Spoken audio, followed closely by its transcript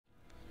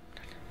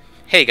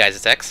Hey guys,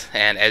 it's X,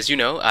 and as you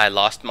know, I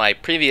lost my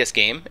previous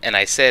game, and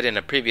I said in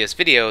a previous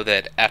video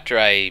that after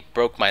I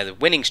broke my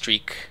winning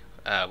streak,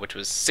 which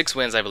was 6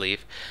 wins I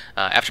believe,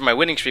 after my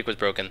winning streak was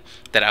broken,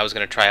 that I was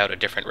going to try out a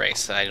different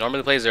race. I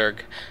normally play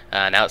Zerg,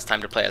 now it's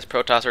time to play as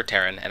Protoss or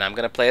Terran, and I'm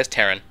going to play as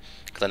Terran,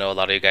 because I know a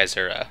lot of you guys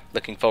are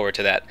looking forward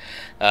to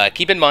that.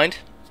 Keep in mind,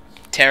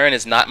 Terran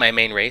is not my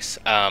main race.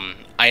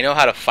 I know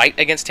how to fight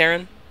against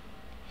Terran,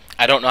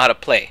 I don't know how to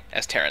play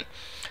as Terran.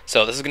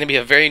 So this is going to be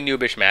a very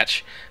noobish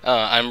match.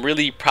 I'm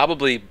really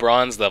probably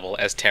bronze level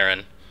as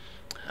Terran,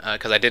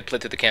 because I did play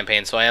through the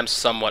campaign, so I am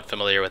somewhat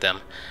familiar with them.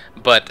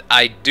 But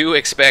I do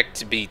expect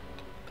to be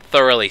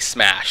thoroughly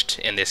smashed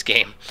in this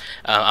game.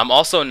 I'm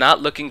also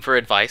not looking for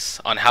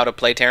advice on how to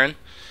play Terran.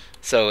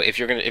 So if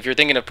you're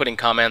thinking of putting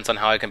comments on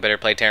how I can better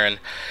play Terran,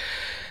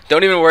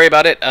 don't even worry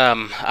about it.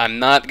 I'm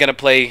not going to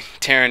play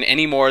Terran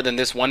any more than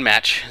this one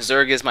match.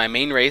 Zerg is my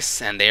main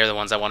race, and they are the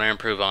ones I want to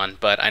improve on,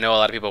 but I know a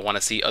lot of people want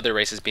to see other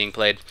races being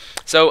played.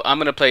 So I'm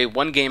going to play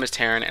one game as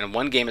Terran and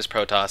one game as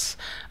Protoss,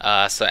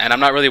 and I'm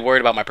not really worried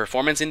about my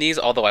performance in these,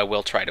 although I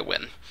will try to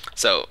win.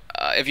 So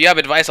if you have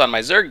advice on my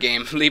Zerg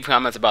game, leave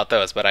comments about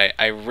those, but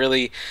I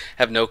really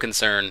have no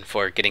concern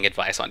for getting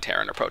advice on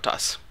Terran or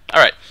Protoss.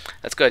 Alright,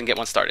 let's go ahead and get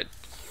one started.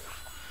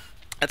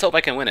 Let's hope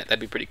I can win it. That'd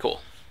be pretty cool.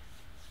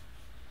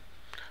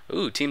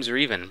 Ooh, teams are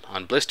even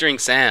on Blistering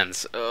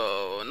Sands.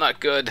 Oh,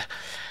 not good.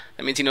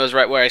 That means he knows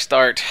right where I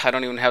start. I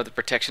don't even have the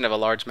protection of a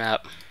large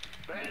map.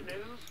 Bad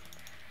news.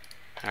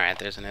 Alright,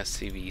 there's an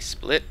SCV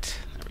split.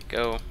 There we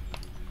go.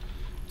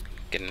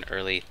 Get an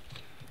early,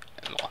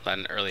 well, not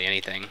an early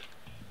anything,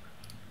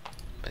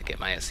 but get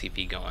my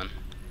SCV going.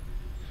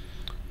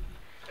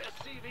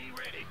 SCV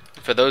ready.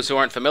 For those who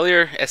aren't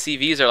familiar,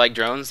 SCVs are like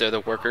drones. They're the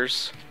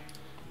workers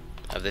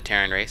of the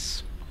Terran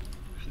race.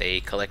 They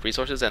collect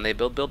resources and they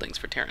build buildings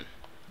for Terran.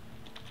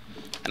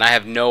 And I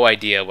have no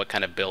idea what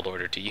kind of build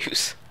order to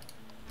use.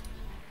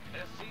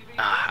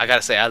 I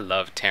gotta say, I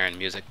love Terran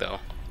music though.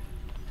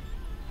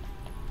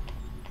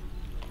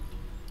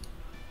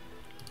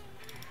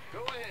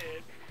 Go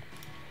ahead.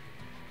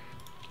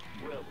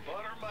 We'll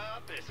butter my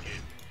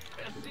biscuit.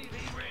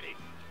 SCV ready.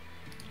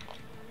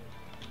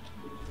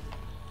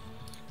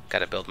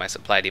 Gotta build my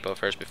supply depot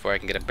first before I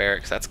can get a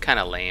barracks. That's kind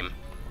of lame.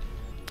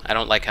 I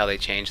don't like how they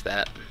changed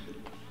that.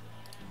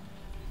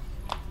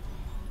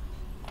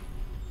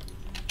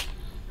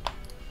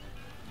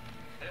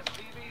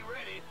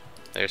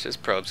 There's his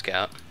probe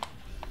scout.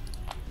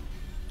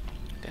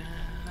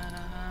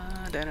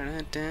 Alright,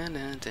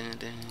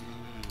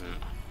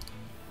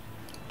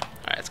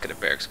 let's get a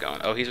barracks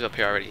going. Oh, he's up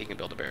here already. He can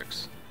build a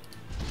barracks.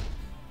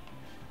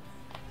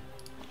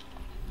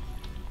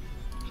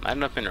 I have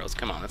enough minerals.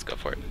 Come on, let's go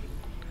for it.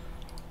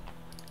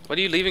 What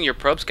are you leaving your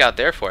probe scout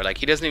there for? Like,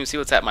 he doesn't even see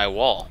what's at my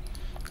wall.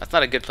 That's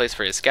not a good place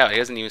for his scout. He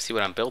doesn't even see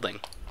what I'm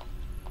building.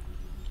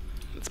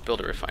 Let's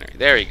build a refinery.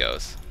 There he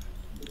goes.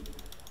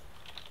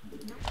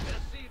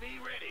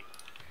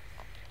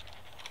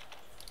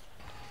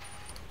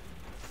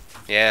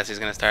 Yes, he's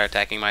gonna start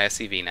attacking my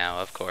SCV now,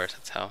 of course.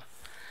 That's how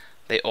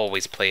they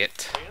always play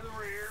it.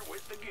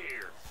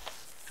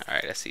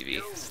 Alright,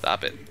 SCV,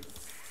 stop it.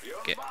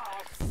 Get.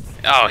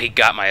 Oh, he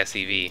got my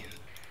SCV.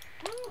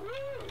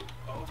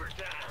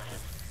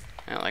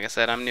 Well, like I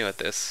said, I'm new at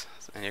this.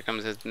 And here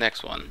comes his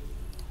next one.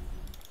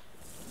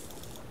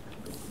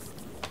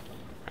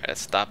 Alright, let's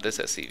stop this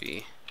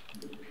SCV.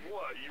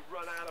 What, you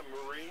run out of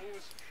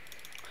Marines?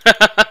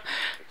 I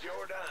It's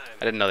your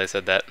dime. didn't know they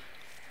said that.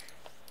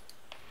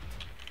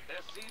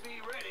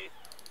 SCV ready.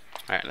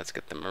 Alright, let's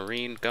get the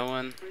Marine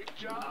going. Big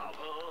job,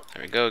 huh?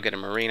 There we go, get a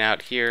Marine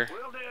out here.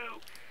 Will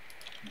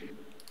do.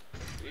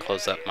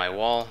 Close up my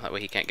wall, that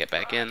way he can't get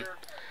back in.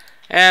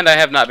 And I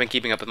have not been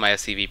keeping up with my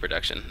SCV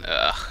production.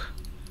 Ugh.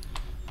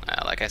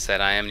 Like I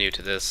said, I am new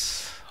to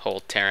this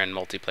whole Terran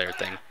multiplayer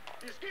thing.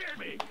 You scared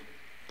me.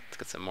 Let's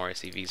get some more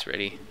SCVs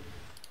ready.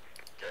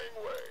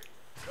 Gangway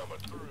coming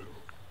through.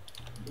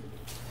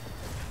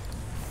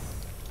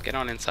 Get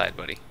on inside,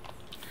 buddy.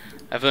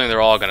 I have a feeling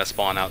they're all gonna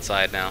spawn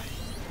outside now.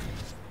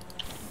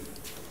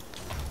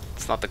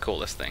 It's not the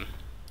coolest thing.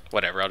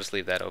 Whatever, I'll just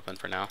leave that open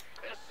for now.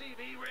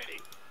 SCV ready.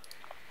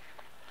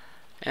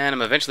 And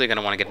I'm eventually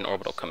gonna want to get an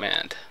orbital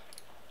command.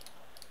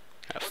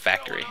 A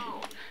factory.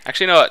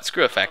 Actually, no,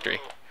 screw a factory.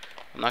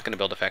 I'm not gonna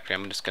build a factory.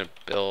 I'm just gonna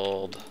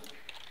build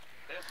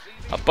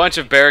a bunch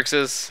of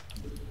barrackses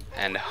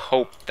and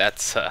hope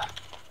that's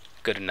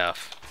good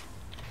enough.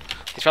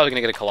 He's probably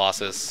gonna get a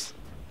Colossus.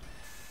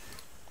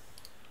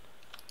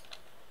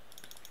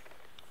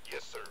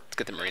 Yes, sir. Let's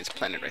get the Marines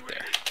planted right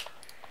there.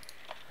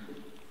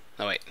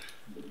 No, wait.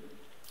 I'm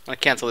gonna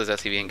cancel this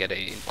SCV and get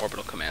an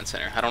orbital command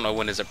center. I don't know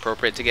when is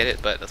appropriate to get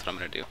it, but that's what I'm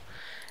gonna do.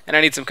 And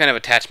I need some kind of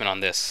attachment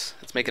on this.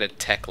 Let's make it a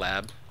tech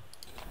lab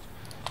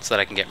so that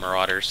I can get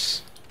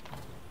marauders.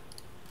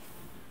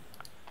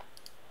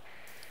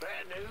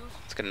 Bad news.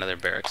 Let's get another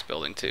barracks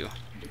building too.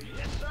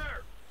 Yes,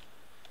 sir.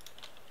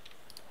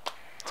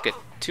 Let's get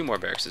 2 more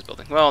barracks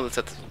building. Well, let's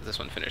let this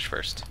one finish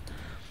first.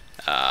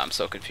 I'm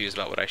so confused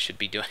about what I should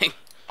be doing.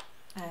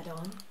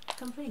 Add-on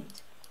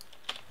complete.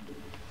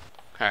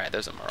 Alright,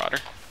 there's a marauder.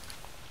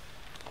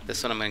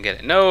 This one I'm gonna get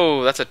it.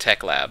 No, that's a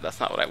tech lab. That's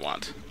not what I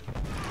want.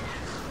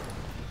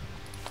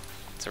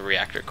 It's a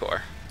reactor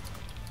core.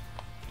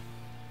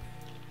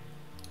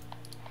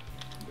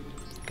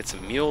 Get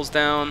some mules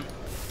down.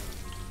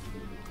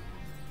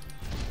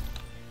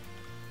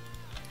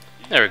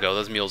 There we go.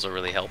 Those mules will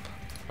really help.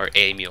 Or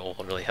a mule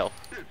will really help.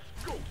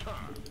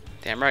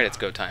 Damn right it's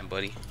go time,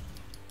 buddy.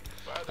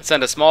 Let's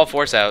send a small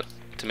force out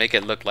to make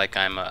it look like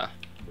I'm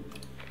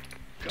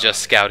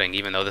just scouting,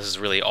 even though this is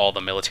really all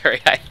the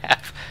military I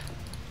have.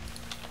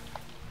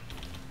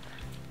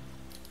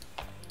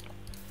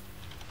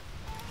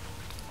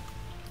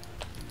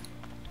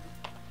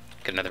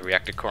 Get another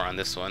reactor core on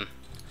this one.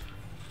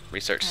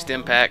 Research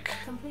stim pack.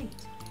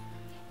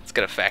 Let's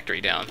get a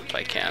factory down if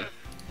I can.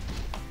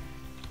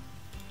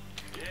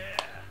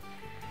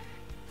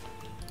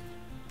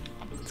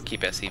 Let's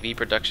keep SCV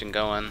production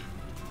going.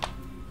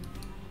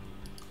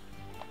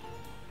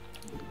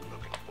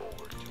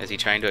 Is he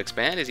trying to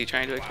expand? Is he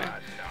trying to expand?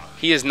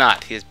 He is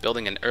not. He is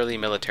building an early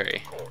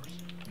military.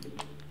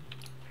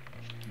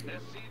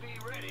 Let's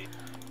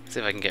see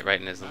if I can get right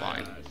in his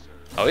line.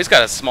 Oh, he's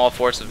got a small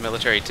force of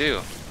military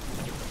too.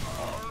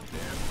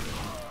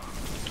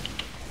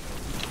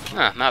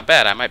 Huh, not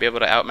bad. I might be able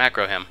to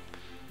out-macro him.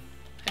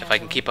 If I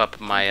can keep up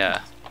my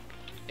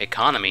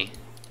economy,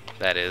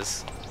 that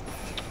is.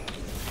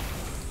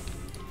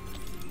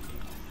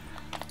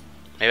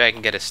 Maybe I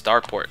can get a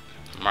starport.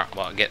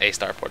 Well, get a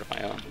starport of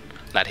my own.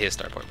 Not his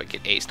starport, but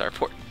get a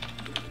starport.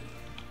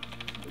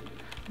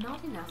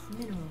 Not enough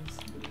minerals.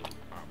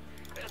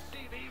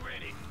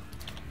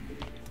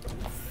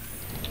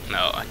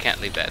 No, I can't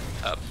leave that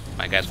up.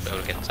 My guys will be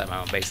able to get inside my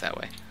own base that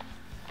way.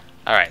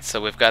 Alright, so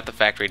we've got the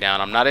factory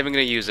down. I'm not even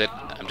going to use it.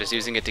 I'm just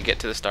using it to get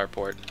to the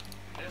starport.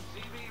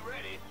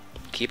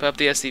 Keep up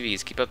the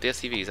SCVs. Keep up the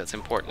SCVs. That's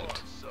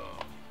important.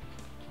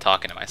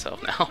 Talking to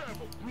myself now.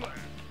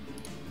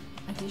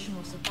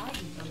 Additional supply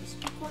depots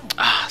required.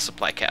 Ah,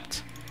 supply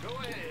capped.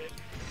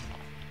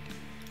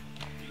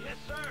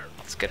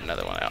 Let's get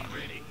another one out.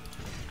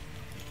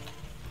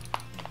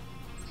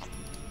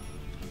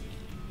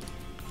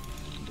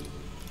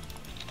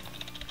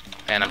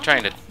 Man, I'm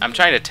trying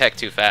to tech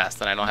too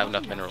fast and I don't have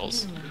enough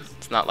minerals.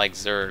 It's not like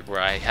Zerg where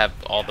I have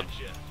all the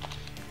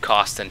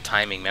cost and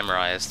timing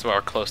memorized,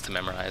 or close to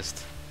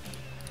memorized.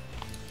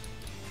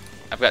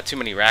 I've got too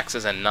many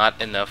Raxes and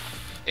not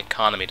enough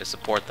economy to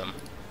support them.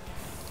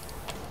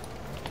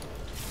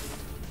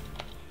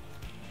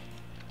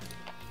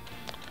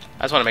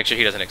 I just want to make sure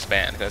he doesn't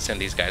expand. I'm gonna send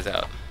these guys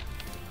out.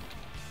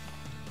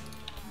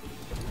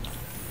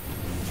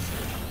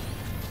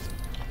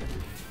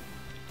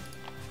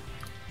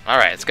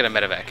 Alright, let's get a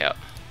medevac out.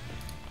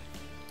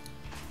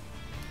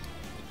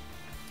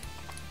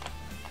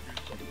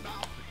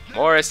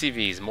 More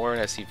SCVs, more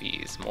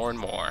SCVs, more and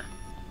more.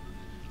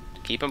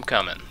 Keep them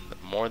coming. The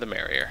more the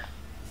merrier.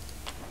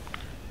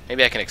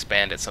 Maybe I can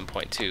expand at some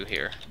point too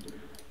here.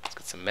 Let's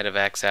get some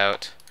medevacs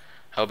out.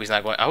 I hope he's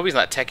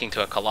not teching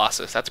to a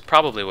Colossus. That's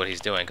probably what he's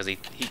doing, because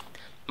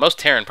most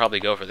Terran probably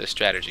go for this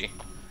strategy.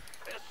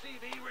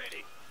 SCV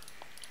ready.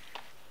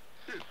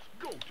 It's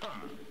go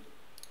time.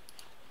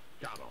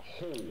 Got a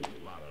whole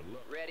lot of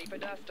luck. Ready for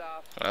dust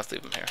off. Well, let's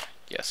leave him here.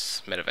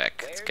 Yes,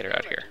 medevac. Let's get her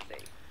out here.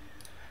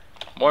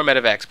 More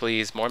medevacs,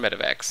 please. More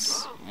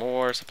medevacs.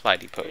 More supply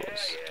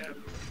depots. Yeah.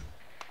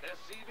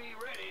 SCV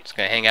ready. Just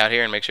gonna hang out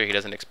here and make sure he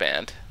doesn't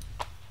expand.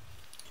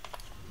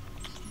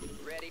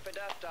 Ready for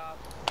dust off.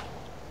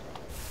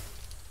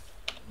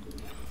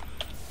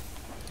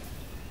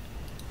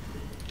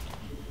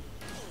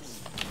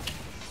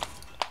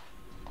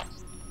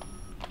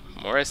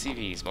 More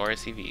SCVs, more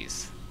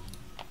SCVs.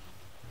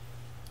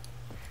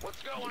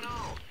 What's going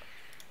on?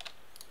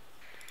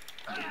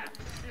 Ah,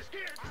 you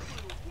scared my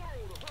little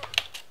world of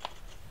hurt.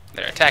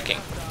 They're attacking.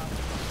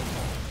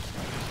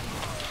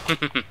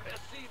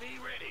 SCV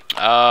ready.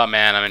 Oh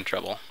man, I'm in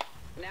trouble.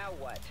 Now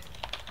what?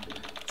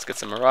 Let's get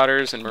some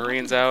Marauders and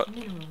Marines out.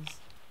 Minerals.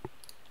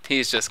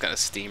 He's just gonna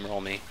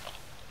steamroll me.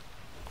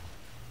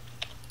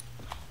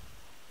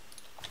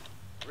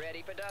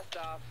 Ready for dust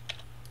off.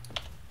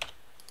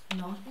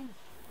 Not enough.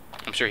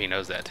 I'm sure he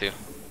knows that too.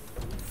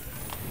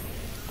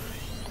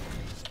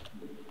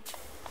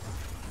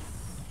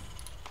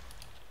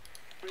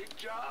 Big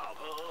job,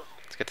 huh?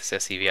 Let's get this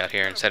SCV out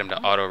here and set him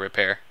to auto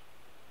repair,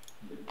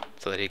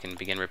 so that he can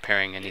begin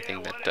repairing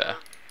anything that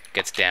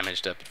gets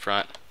damaged up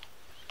front.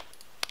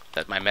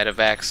 Let my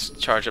medevacs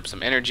charge up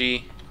some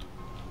energy.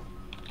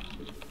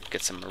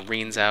 Get some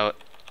Marines out.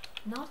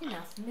 Not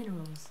enough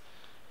minerals.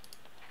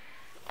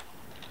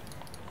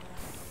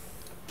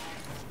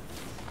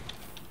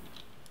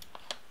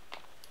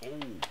 Oh,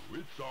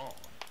 it's on.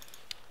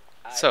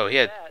 So he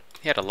had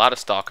a lot of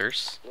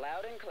stalkers,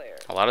 Loud and clear.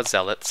 a lot of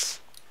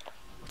zealots.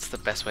 What's the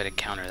best way to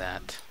counter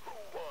that? Who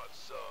wants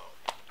some?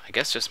 I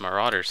guess just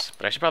Marauders,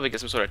 but I should probably get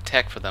some sort of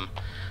tech for them.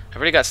 I've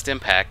already got stim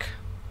pack.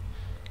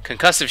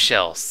 Concussive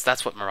shells,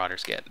 that's what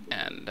Marauders get,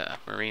 and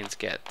Marines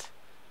get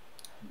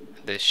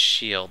this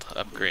shield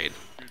upgrade.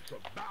 It's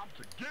about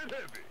to get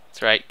heavy.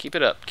 That's right, keep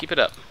it up, keep it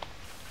up.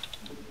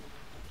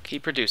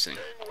 Keep producing.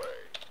 Gangway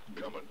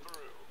coming through.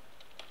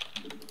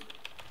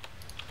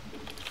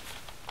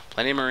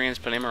 Plenty of Marines,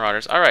 plenty of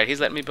Marauders. Alright, he's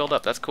letting me build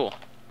up. That's cool.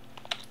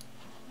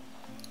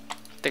 I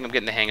think I'm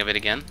getting the hang of it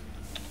again.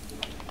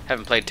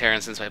 Haven't played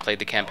Terran since I played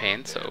the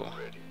campaign, so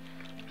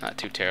not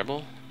too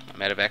terrible.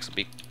 My medevacs will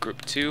be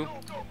Group 2.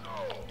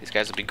 These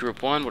guys will be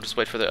Group 1. We'll just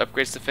wait for the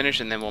upgrades to finish,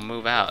 and then we'll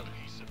move out.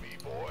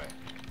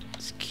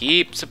 Just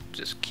keep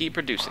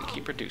producing,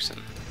 keep producing.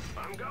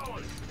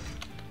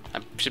 I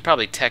should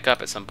probably tech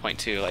up at some point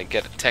too, like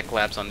get tech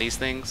labs on these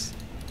things.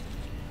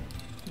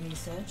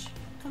 Research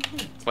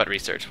complete. What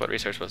research? What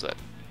research was that?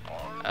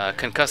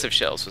 Concussive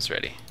shells was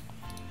ready.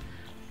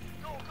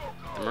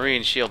 The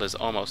Marine shield is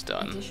almost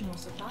done. Additional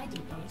supply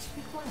depots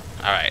required.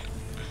 Alright.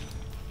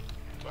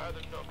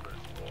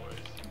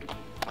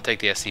 I'll take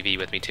the SCV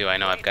with me too. I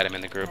know I've got him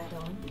in the group.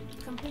 Add-on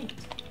complete.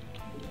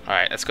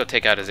 Alright, let's go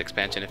take out his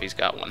expansion if he's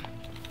got one.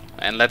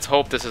 And let's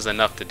hope this is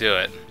enough to do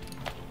it.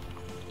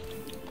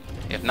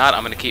 If not,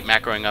 I'm going to keep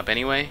macroing up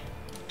anyway.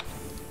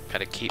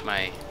 Gotta keep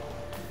my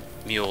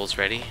mules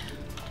ready.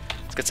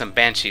 Let's get some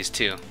Banshees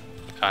too.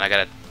 Oh, and I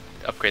gotta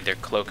upgrade their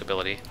cloak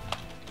ability.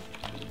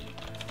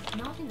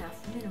 Not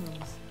enough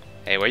minerals.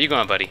 Hey, where you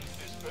going, buddy?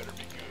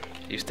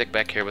 You stick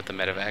back here with the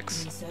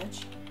medevacs.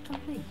 Research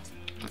complete.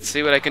 Let's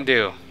see what I can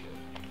do.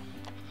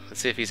 Let's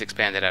see if he's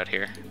expanded out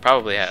here.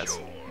 Probably has.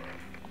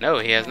 No,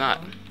 he has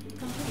not.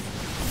 Complete.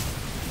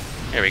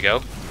 There we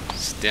go.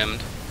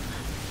 Stemmed.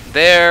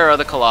 There are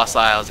the Colossi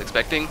I was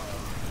expecting.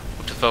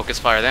 To focus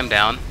fire them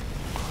down.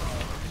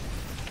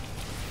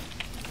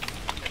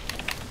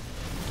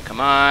 Come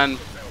on,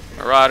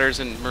 Marauders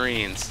and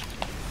Marines.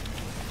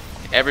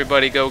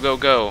 Everybody go, go,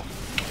 go.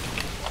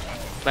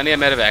 Plenty of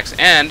medevacs.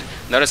 And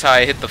notice how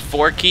I hit the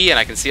 4 key and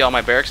I can see all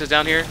my barracks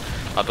down here?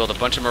 I'll build a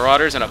bunch of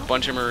Marauders and a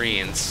bunch of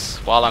Marines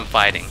while I'm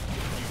fighting.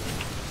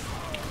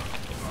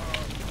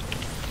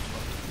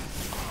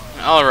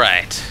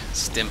 Alright.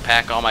 Stim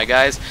pack all my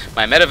guys.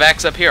 My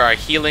medevacs up here are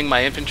healing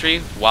my infantry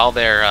while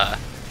they're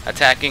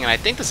attacking, and I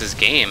think this is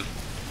game.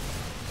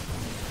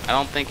 I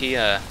don't think he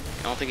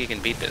can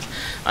beat this.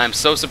 I'm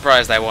so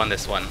surprised I won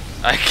this one.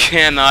 I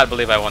cannot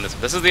believe I won this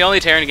one. This is the only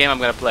Terran game I'm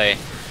going to play,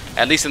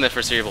 at least in the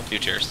foreseeable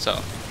future,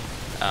 so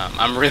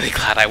I'm really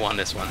glad I won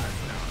this one.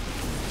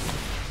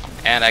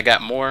 And I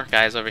got more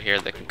guys over here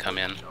that can come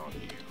in.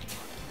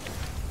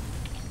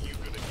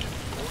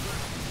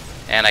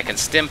 And I can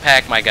stim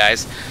pack my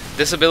guys.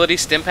 This ability,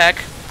 Stim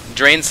Pack,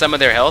 drains some of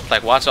their health.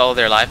 Like, watch all of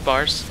their life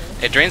bars.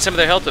 It drains some of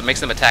their health, but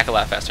makes them attack a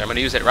lot faster. I'm going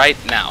to use it right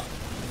now.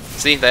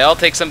 See, they all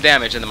take some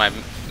damage, and then my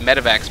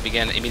medevacs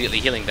begin immediately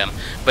healing them.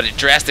 But it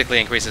drastically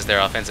increases their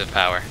offensive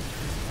power.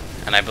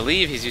 And I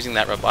believe he's using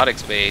that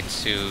robotics bay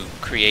to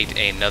create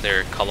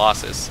another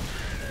Colossus.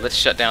 Let's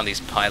shut down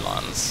these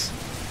pylons.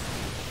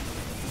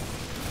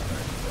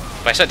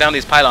 If I shut down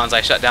these pylons,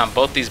 I shut down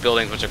both these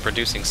buildings, which are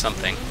producing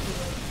something.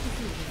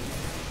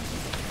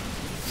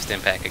 Stim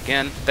pack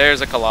again.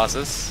 There's a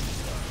Colossus.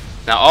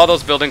 Now all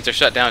those buildings are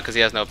shut down because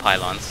he has no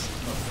pylons.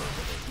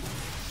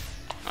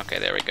 Okay,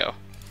 there we go.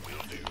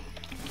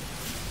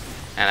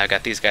 And I've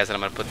got these guys that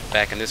I'm going to put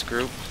back in this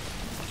group.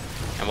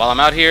 And while I'm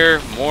out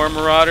here, more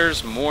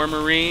Marauders, more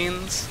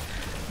Marines.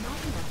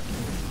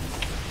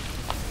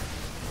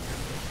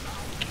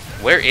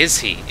 Where is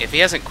he? If he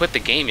hasn't quit the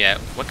game yet,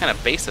 what kind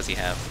of base does he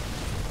have?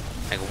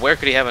 Like, where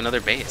could he have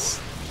another base?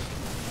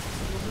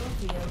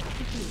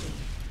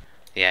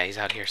 Yeah, he's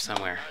out here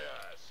somewhere.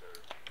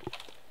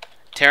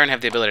 Terran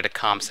have the ability to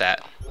comsat.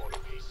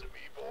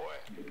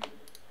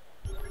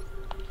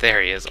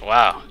 There he is.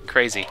 Wow,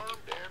 crazy.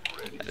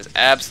 That is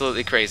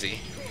absolutely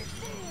crazy.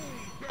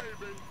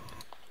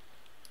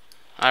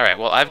 Alright,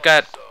 well, I've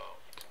got...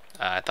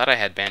 I thought I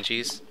had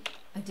Banshees.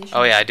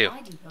 Oh yeah, I do.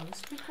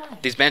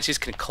 These Banshees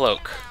can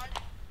cloak.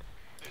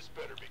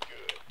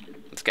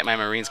 Let's get my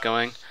Marines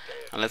going.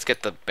 And let's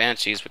get the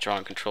Banshees, which are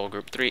on Control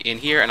Group 3, in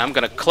here, and I'm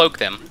going to cloak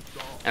them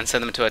and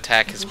send them to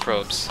attack his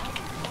probes.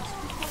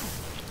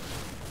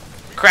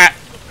 Crap!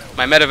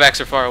 My medevacs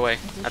are far away.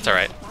 That's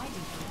alright.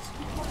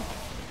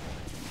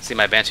 See,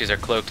 my Banshees are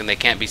cloaked and they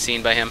can't be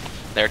seen by him.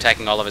 They're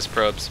attacking all of his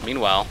probes.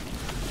 Meanwhile,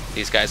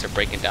 these guys are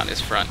breaking down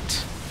his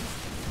front.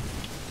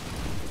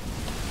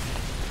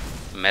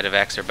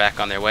 Medevacs are back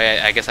on their way.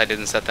 I guess I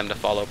didn't set them to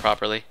follow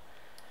properly.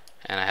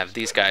 And I have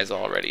these guys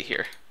already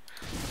here.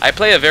 I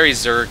play a very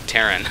Zerg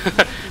Terran.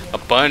 a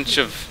bunch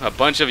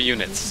of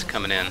units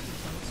coming in.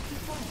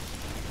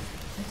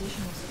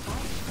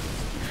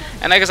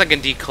 And I guess I can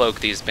decloak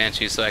these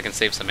Banshees so I can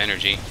save some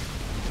energy.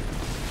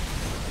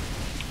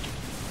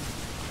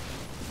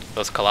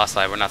 Those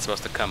Colossi were not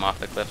supposed to come off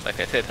the cliff like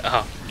I did.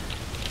 Oh.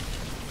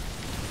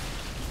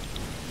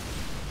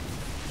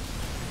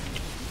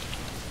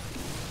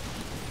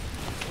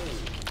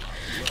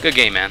 Good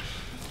game, man.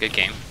 Good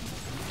game.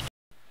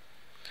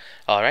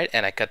 Alright,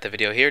 and I cut the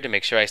video here to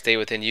make sure I stay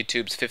within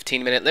YouTube's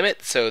 15-minute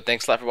limit, so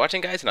thanks a lot for watching,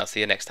 guys, and I'll see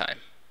you next time.